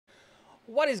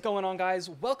What is going on, guys?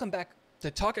 Welcome back to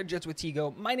Talking Jets with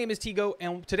Tigo. My name is Tigo,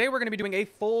 and today we're going to be doing a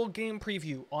full game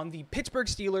preview on the Pittsburgh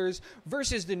Steelers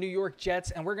versus the New York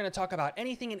Jets, and we're going to talk about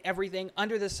anything and everything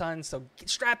under the sun, so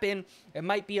strap in. It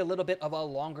might be a little bit of a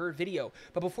longer video.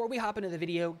 But before we hop into the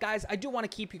video, guys, I do want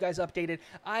to keep you guys updated.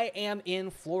 I am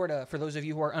in Florida, for those of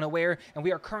you who are unaware, and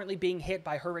we are currently being hit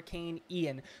by Hurricane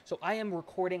Ian. So I am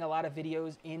recording a lot of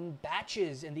videos in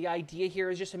batches, and the idea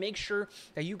here is just to make sure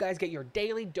that you guys get your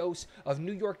daily dose of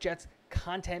New York Jets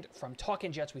content from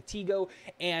Talking Jets with Tigo,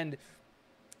 and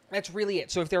that's really it.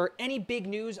 So if there are any big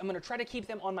news, I'm going to try to keep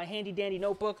them on my handy-dandy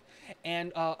notebook,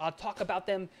 and I'll talk about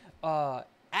them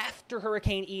after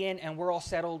Hurricane Ian, and we're all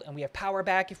settled, and we have power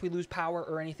back if we lose power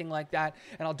or anything like that,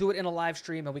 and I'll do it in a live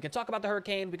stream, and we can talk about the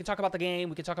hurricane, we can talk about the game,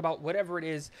 we can talk about whatever it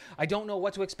is. I don't know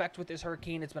what to expect with this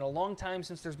hurricane. It's been a long time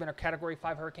since there's been a Category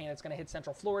 5 hurricane that's going to hit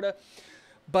Central Florida,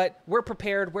 but we're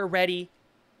prepared, we're ready.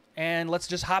 And let's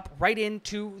just hop right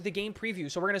into the game preview.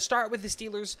 So we're going to start with the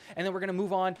Steelers, and then we're going to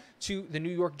move on to the New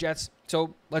York Jets.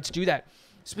 So let's do that.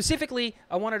 Specifically,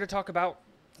 I wanted to talk about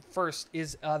first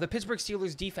is the Pittsburgh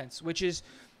Steelers defense, which is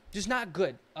just not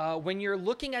good. When you're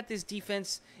looking at this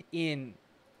defense in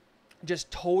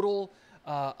just total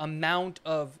amount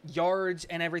of yards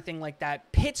and everything like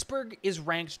that, Pittsburgh is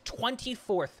ranked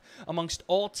 24th amongst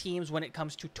all teams when it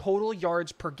comes to total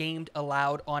yards per game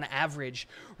allowed on average.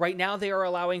 Right now, they are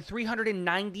allowing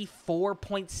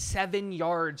 394.7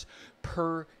 yards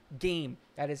per game.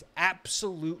 That is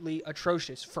absolutely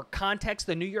atrocious. For context,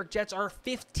 the New York Jets are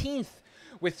 15th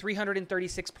with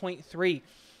 336.3.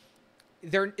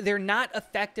 They're not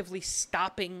effectively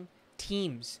stopping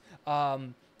teams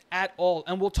at all.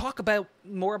 And we'll talk about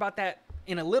more about that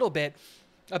in a little bit,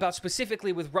 about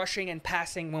specifically with rushing and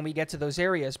passing when we get to those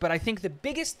areas. But I think the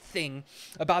biggest thing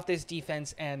about this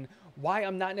defense and why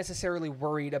I'm not necessarily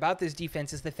worried about this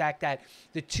defense is the fact that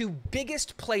the two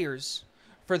biggest players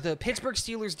for the Pittsburgh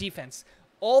Steelers defense,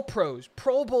 all pros,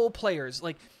 Pro Bowl players,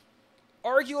 like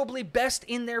arguably best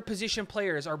in their position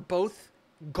players, are both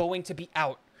going to be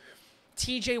out.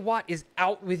 TJ Watt is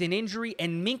out with an injury,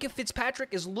 and Minkah Fitzpatrick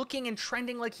is looking and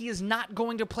trending like he is not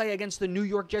going to play against the New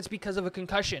York Jets because of a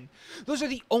concussion. Those are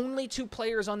the only two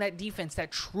players on that defense that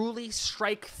truly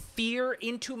strike fear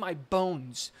into my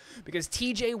bones, because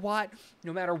TJ Watt,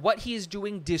 no matter what he is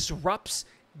doing, disrupts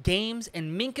games,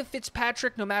 and Minkah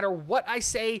Fitzpatrick, no matter what I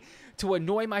say to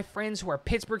annoy my friends who are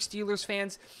Pittsburgh Steelers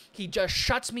fans, he just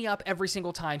shuts me up every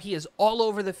single time. He is all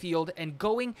over the field, and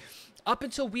going up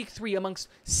until week 3 amongst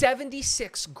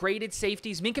 76 graded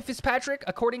safeties, Minkah Fitzpatrick,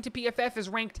 according to PFF, is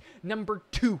ranked number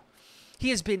 2. He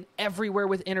has been everywhere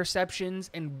with interceptions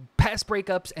and pass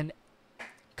breakups and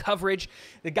coverage.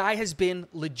 The guy has been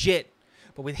legit.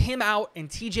 But with him out and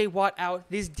TJ Watt out,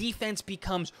 this defense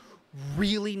becomes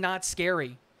really not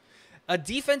scary. A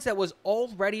defense that was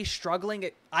already struggling,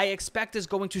 I expect, is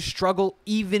going to struggle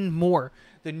even more.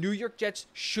 The New York Jets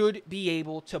should be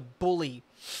able to bully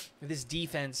this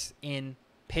defense in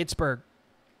Pittsburgh.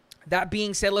 That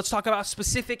being said, let's talk about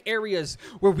specific areas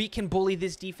where we can bully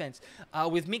this defense.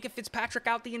 With Minkah Fitzpatrick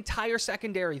out, the entire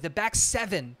secondary, the back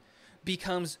 7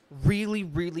 becomes really,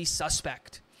 really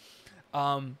suspect.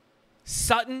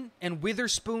 Sutton and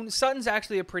Witherspoon. Sutton's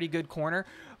actually a pretty good corner,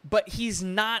 but he's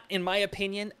not, in my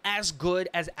opinion, as good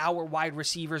as our wide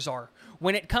receivers are.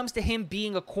 When it comes to him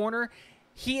being a corner,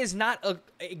 he is not a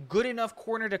good enough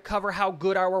corner to cover how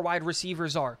good our wide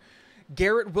receivers are.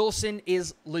 Garrett Wilson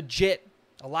is legit.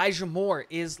 Elijah Moore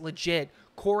is legit.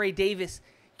 Corey Davis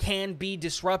can be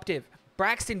disruptive.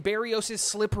 Braxton Berrios is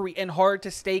slippery and hard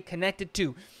to stay connected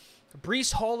to.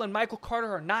 Breece Hall and Michael Carter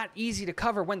are not easy to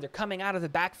cover when they're coming out of the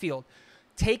backfield.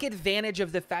 Take advantage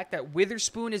of the fact that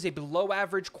Witherspoon is a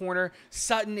below-average corner,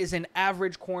 Sutton is an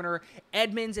average corner,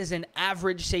 Edmonds is an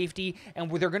average safety,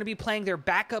 and they're going to be playing their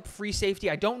backup free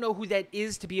safety. I don't know who that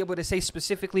is to be able to say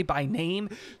specifically by name,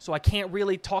 so I can't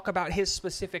really talk about his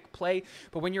specific play.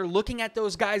 But when you're looking at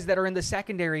those guys that are in the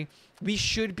secondary, we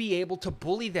should be able to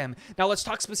bully them. Now let's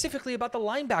talk specifically about the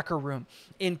linebacker room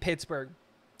in Pittsburgh.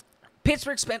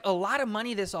 Pittsburgh spent a lot of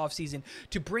money this offseason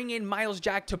to bring in Myles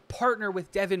Jack to partner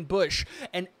with Devin Bush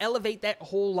and elevate that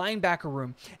whole linebacker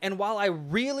room. And while I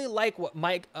really like what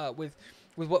with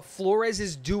what Flores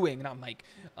is doing,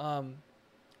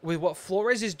 with what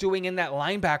Flores is doing in that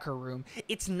linebacker room,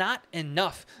 it's not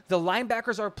enough. The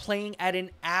linebackers are playing at an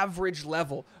average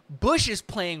level. Bush is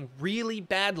playing really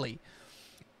badly.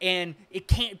 and it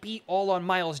can't be all on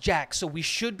Miles Jack. So we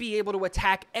should be able to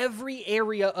attack every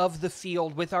area of the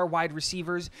field with our wide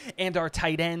receivers and our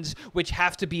tight ends, which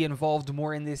have to be involved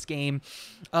more in this game.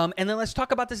 And then let's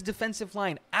talk about this defensive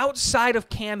line. Outside of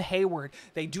Cam Hayward,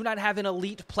 they do not have an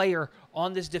elite player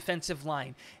on this defensive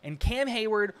line. And Cam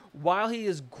Hayward, while he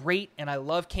is great, and I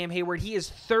love Cam Hayward, he is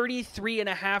 33 and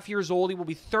a half years old. He will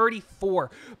be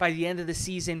 34 by the end of the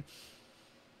season.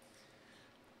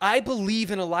 I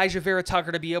believe in Elijah Vera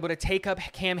Tucker to be able to take up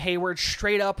Cam Hayward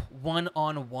straight up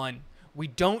one-on-one. We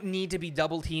don't need to be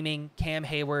double teaming Cam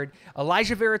Hayward.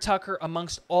 Elijah Vera Tucker,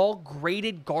 amongst all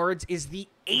graded guards, is the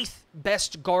 8th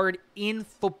best guard in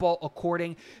football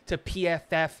according to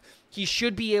PFF. He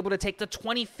should be able to take the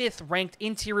 25th ranked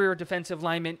interior defensive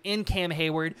lineman in Cam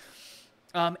Hayward.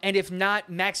 And if not,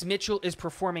 Max Mitchell is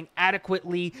performing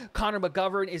adequately. Connor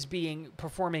McGovern is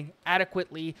performing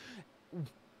adequately.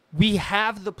 We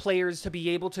have the players to be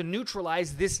able to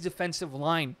neutralize this defensive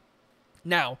line.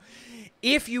 Now,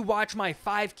 if you watch my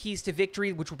 5 keys to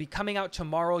victory, which will be coming out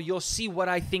tomorrow, you'll see what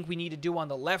I think we need to do on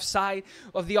the left side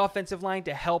of the offensive line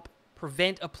to help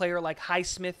prevent a player like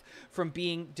Highsmith from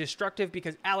being destructive,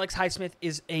 because Alex Highsmith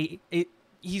is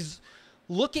he's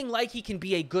looking like he can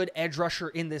be a good edge rusher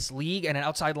in this league and an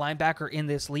outside linebacker in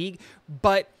this league,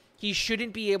 but he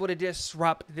shouldn't be able to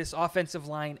disrupt this offensive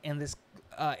line and this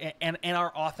and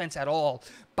our offense at all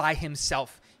by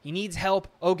himself. He needs help.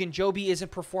 Ogunjobi isn't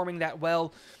performing that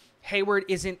well. Hayward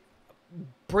isn't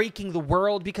breaking the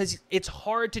world because it's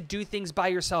hard to do things by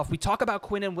yourself. We talk about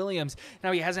Quinnen Williams.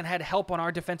 Now, he hasn't had help on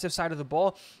our defensive side of the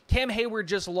ball. Cam Hayward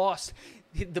just lost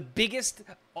the biggest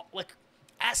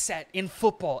asset in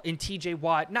football in TJ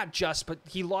Watt. Not just, but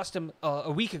he lost him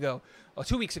 2 weeks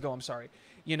ago, I'm sorry.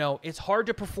 You know, it's hard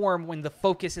to perform when the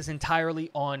focus is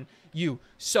entirely on you.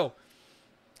 So,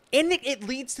 and it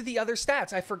leads to the other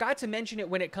stats. I forgot to mention it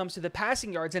when it comes to the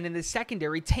passing yards. And in the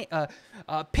secondary,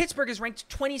 Pittsburgh is ranked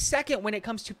 22nd when it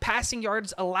comes to passing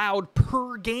yards allowed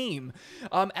per game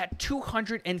at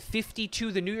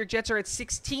 252. The New York Jets are at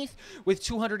 16th with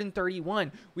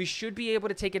 231. We should be able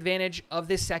to take advantage of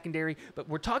this secondary. But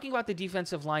we're talking about the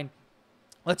defensive line.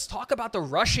 Let's talk about the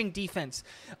rushing defense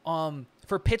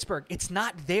for Pittsburgh. It's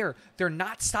not there. They're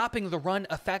not stopping the run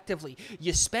effectively.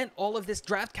 You spent all of this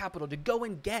draft capital to go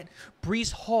and get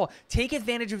Breece Hall. Take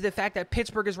advantage of the fact that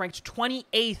Pittsburgh is ranked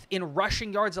 28th in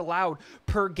rushing yards allowed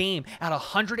per game at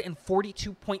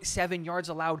 142.7 yards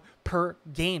allowed per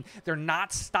game. They're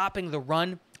not stopping the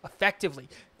run effectively.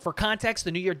 For context,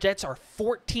 the New York Jets are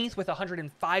 14th with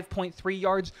 105.3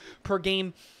 yards per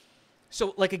game.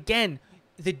 So, again,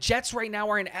 the Jets right now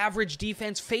are an average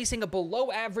defense facing a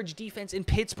below-average defense in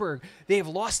Pittsburgh. They have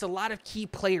lost a lot of key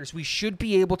players. We should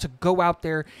be able to go out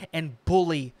there and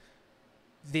bully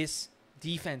this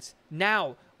defense.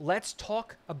 Now, let's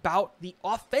talk about the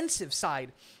offensive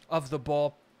side of the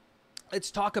ball. Let's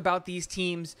talk about these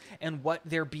teams and what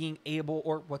they're being able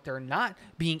or what they're not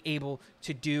being able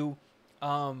to do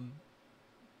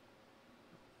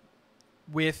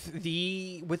with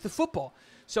the football.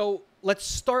 So let's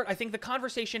start. I think the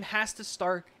conversation has to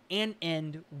start and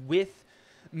end with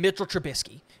Mitchell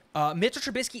Trubisky. Mitchell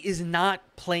Trubisky is not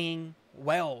playing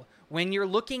well. When you're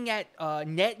looking at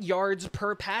net yards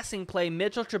per passing play,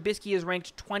 Mitchell Trubisky is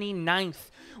ranked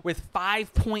 29th with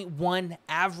 5.1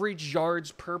 average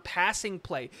yards per passing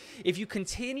play. If you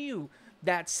continue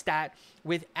that stat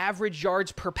with average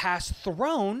yards per pass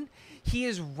thrown, he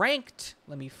is ranked,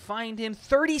 let me find him,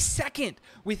 32nd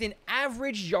with an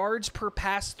average yards per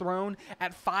pass thrown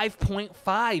at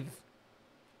 5.5.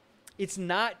 It's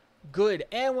not good.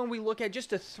 And when we look at, just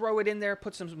to throw it in there,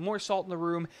 put some more salt in the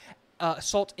room,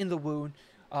 salt in the wound,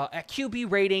 at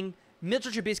QB rating,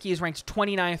 Mitchell Trubisky is ranked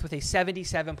 29th with a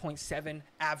 77.7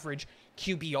 average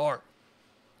QBR.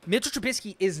 Mitchell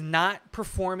Trubisky is not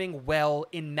performing well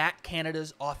in Matt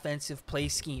Canada's offensive play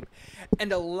scheme.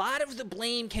 And a lot of the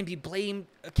blame can be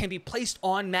placed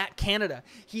on Matt Canada.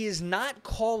 He is not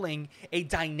calling a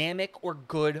dynamic or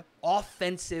good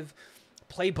offensive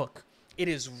playbook. It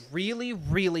is really,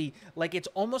 really it's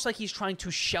almost like he's trying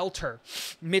to shelter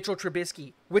Mitchell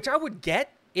Trubisky, which I would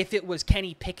get if it was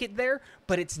Kenny Pickett there,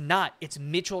 but it's not. It's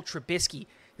Mitchell Trubisky.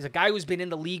 He's a guy who's been in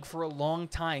the league for a long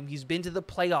time. He's been to the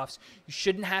playoffs. You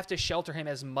shouldn't have to shelter him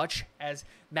as much as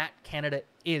Matt Canada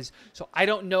is. So I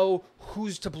don't know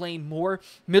who's to blame more,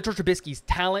 Mitchell Trubisky's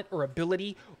talent or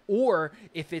ability, or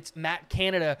if it's Matt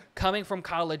Canada coming from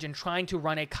college and trying to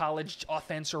run a college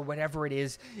offense or whatever it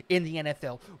is in the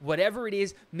NFL. Whatever it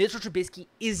is, Mitchell Trubisky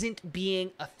isn't being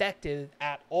effective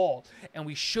at all. And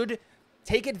we should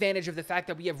take advantage of the fact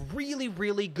that we have really,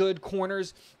 really good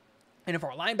corners And if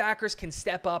our linebackers can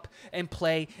step up and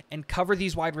play and cover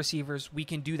these wide receivers, we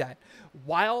can do that.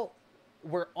 While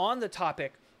we're on the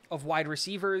topic of wide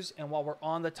receivers and while we're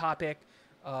on the topic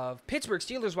of Pittsburgh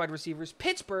Steelers wide receivers,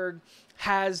 Pittsburgh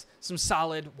has some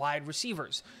solid wide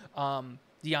receivers.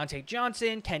 Deontay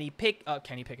Johnson, Kenny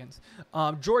Pickens,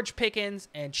 George Pickens,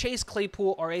 and Chase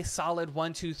Claypool are a solid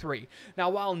 1, 2, 3. Now,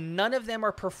 while none of them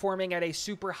are performing at a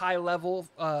super high level,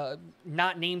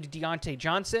 not named Deontay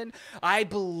Johnson, I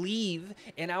believe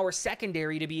in our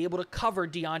secondary to be able to cover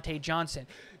Deontay Johnson.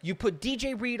 You put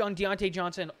DJ Reed on Deontay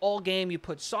Johnson all game, you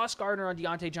put Sauce Gardner on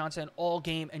Deontay Johnson all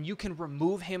game, and you can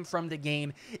remove him from the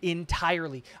game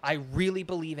entirely. I really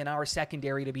believe in our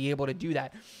secondary to be able to do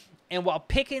that. And while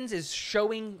Pickens is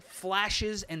showing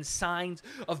flashes and signs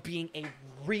of being a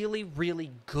really,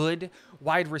 really good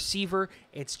wide receiver,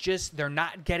 it's just they're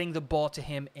not getting the ball to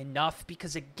him enough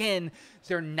because, again,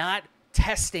 they're not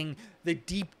testing the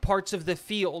deep parts of the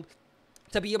field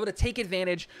to be able to take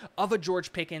advantage of a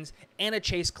George Pickens and a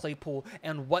Chase Claypool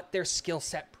and what their skill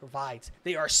set provides.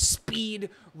 They are speed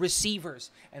receivers,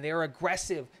 and they are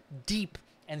aggressive, deep,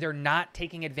 and they're not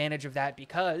taking advantage of that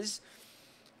because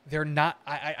they're not,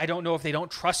 I don't know if they don't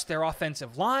trust their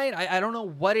offensive line. I don't know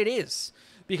what it is,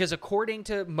 because according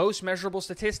to most measurable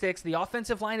statistics, the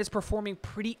offensive line is performing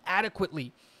pretty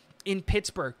adequately in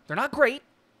Pittsburgh. They're not great,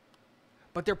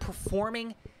 but they're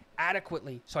performing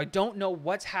adequately. So I don't know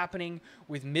what's happening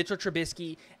with Mitchell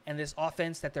Trubisky and this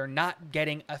offense that they're not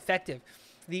getting effective.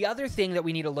 The other thing that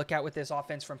we need to look at with this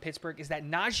offense from Pittsburgh is that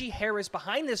Najee Harris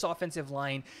behind this offensive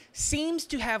line seems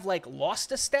to have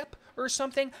lost a step or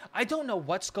something. I don't know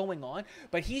what's going on,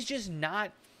 but he's just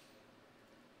not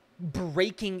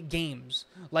breaking games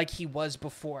like he was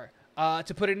before.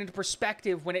 To put it into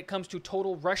perspective, when it comes to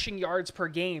total rushing yards per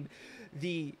game,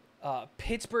 the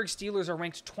Pittsburgh Steelers are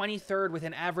ranked 23rd with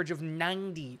an average of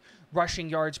 90 rushing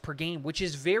yards per game, which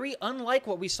is very unlike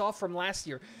what we saw from last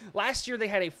year. Last year, they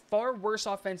had a far worse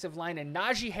offensive line, and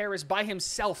Najee Harris by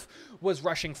himself was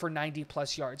rushing for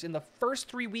 90-plus yards. In the first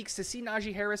 3 weeks, to see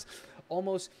Najee Harris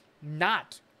almost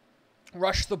not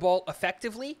rush the ball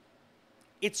effectively,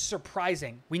 it's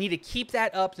surprising. We need to keep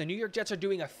that up. The New York Jets are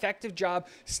doing an effective job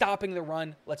stopping the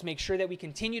run. Let's make sure that we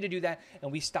continue to do that, and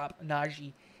we stop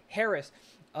Najee Harris.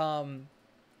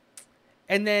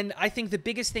 And then I think the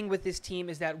biggest thing with this team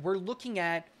is that we're looking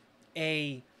at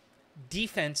a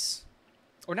defense,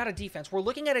 or not a defense, we're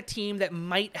looking at a team that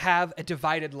might have a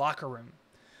divided locker room.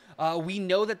 We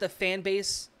know that the fan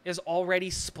base is already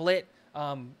split,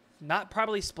 not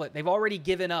probably split. They've already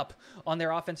given up on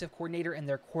their offensive coordinator and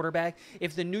their quarterback.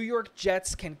 If the New York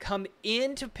Jets can come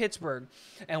into Pittsburgh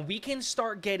and we can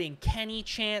start getting Kenny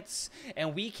chants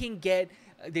and we can get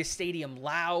this stadium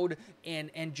loud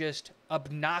and just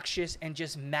obnoxious and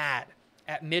just mad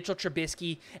at Mitchell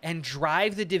Trubisky and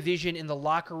drive the division in the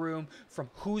locker room from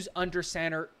who's under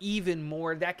center even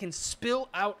more, that can spill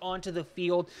out onto the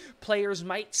field. Players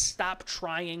might stop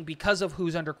trying because of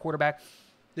who's under quarterback.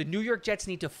 The New York Jets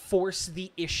need to force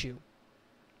the issue.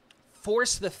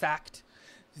 Force the fact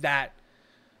that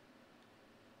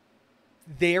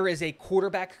there is a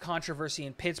quarterback controversy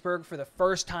in Pittsburgh for the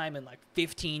first time in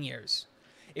 15 years.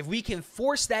 If we can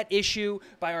force that issue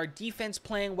by our defense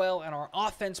playing well and our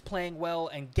offense playing well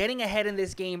and getting ahead in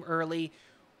this game early,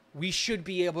 we should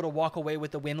be able to walk away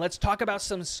with the win. Let's talk about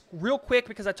some real quick,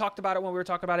 because I talked about it when we were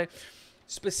talking about it.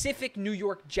 Specific New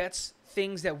York Jets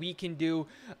things that we can do.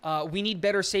 We need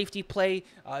better safety play.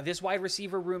 This wide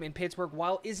receiver room in Pittsburgh,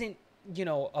 while isn't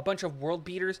a bunch of world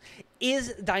beaters,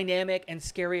 is dynamic and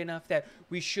scary enough that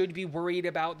we should be worried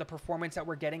about the performance that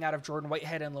we're getting out of Jordan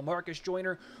Whitehead and LaMarcus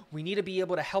Joyner. We need to be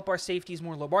able to help our safeties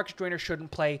more. LaMarcus Joyner shouldn't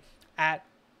play at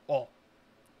all.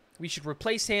 We should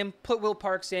replace him, put Will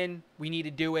Parks in. We need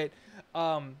to do it.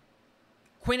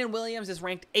 Quinnen Williams is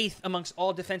ranked 8th amongst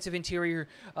all defensive interior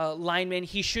linemen.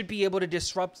 He should be able to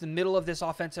disrupt the middle of this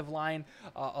offensive line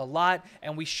a lot,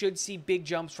 and we should see big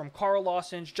jumps from Carl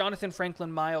Lawson, Jonathan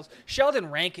Franklin Miles,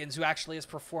 Sheldon Rankins, who actually is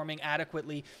performing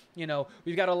adequately.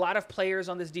 We've got a lot of players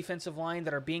on this defensive line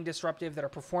that are being disruptive, that are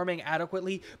performing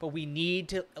adequately, but we need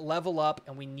to level up,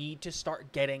 and we need to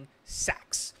start getting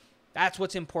sacks. That's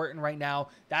what's important right now.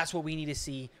 That's what we need to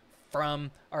see from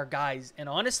our guys. And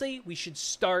honestly, we should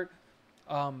start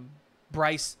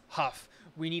Bryce Huff.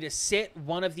 We need to sit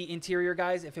one of the interior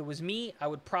guys. If it was me, I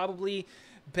would probably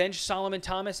bench Solomon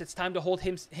Thomas. It's time to hold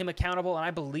him accountable, and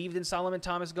I believed in Solomon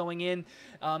Thomas going in.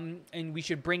 And we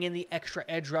should bring in the extra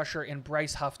edge rusher in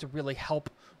Bryce Huff to really help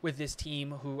with this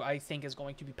team, who I think is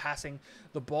going to be passing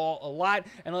the ball a lot.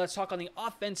 And let's talk on the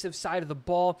offensive side of the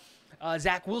ball.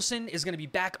 Zach Wilson is going to be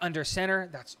back under center.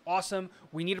 That's awesome.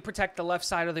 We need to protect the left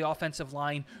side of the offensive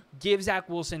line. Give Zach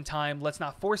Wilson time. Let's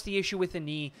not force the issue with the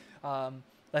knee.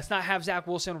 Let's not have Zach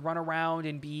Wilson run around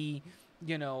and be,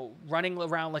 running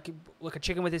around like a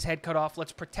chicken with his head cut off.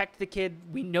 Let's protect the kid.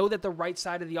 We know that the right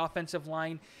side of the offensive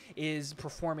line is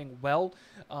performing well.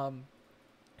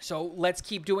 So let's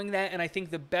keep doing that, and I think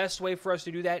the best way for us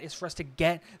to do that is for us to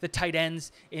get the tight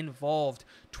ends involved.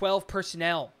 12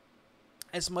 personnel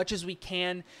as much as we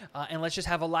can, and let's just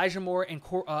have Elijah Moore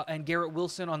and Garrett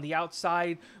Wilson on the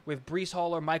outside with Breece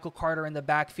Hall or Michael Carter in the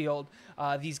backfield.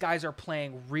 These guys are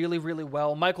playing really, really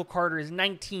well. Michael Carter is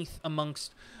 19th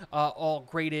amongst all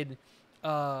graded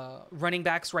running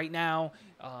backs right now,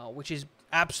 which is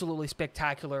absolutely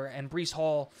spectacular, and Breece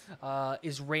Hall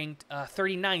is ranked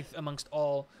 39th amongst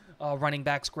all running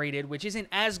backs graded, which isn't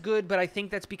as good, but I think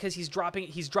that's because he's dropped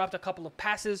a couple of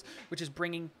passes, which is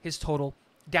bringing his total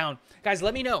down. Guys,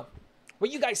 let me know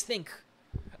what you guys think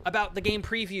about the game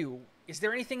preview. Is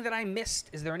there anything that I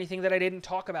missed? Is there anything that I didn't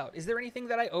talk about? Is there anything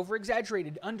that I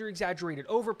over-exaggerated, under-exaggerated,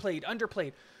 overplayed,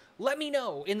 underplayed? Let me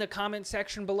know in the comment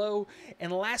section below.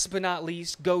 And last but not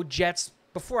least, go Jets.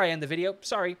 Before I end the video,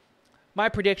 sorry, my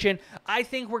prediction, I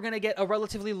think we're going to get a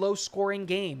relatively low-scoring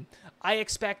game. I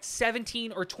expect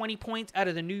 17 or 20 points out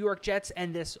of the New York Jets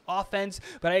and this offense,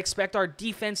 but I expect our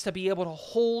defense to be able to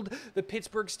hold the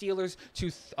Pittsburgh Steelers to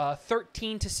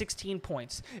 13 to 16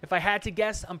 points. If I had to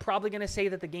guess, I'm probably going to say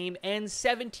that the game ends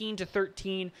 17 to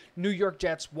 13, New York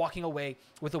Jets walking away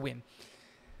with a win.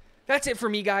 That's it for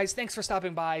me, guys. Thanks for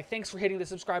stopping by. Thanks for hitting the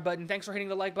subscribe button. Thanks for hitting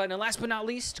the like button. And last but not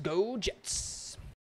least, go Jets.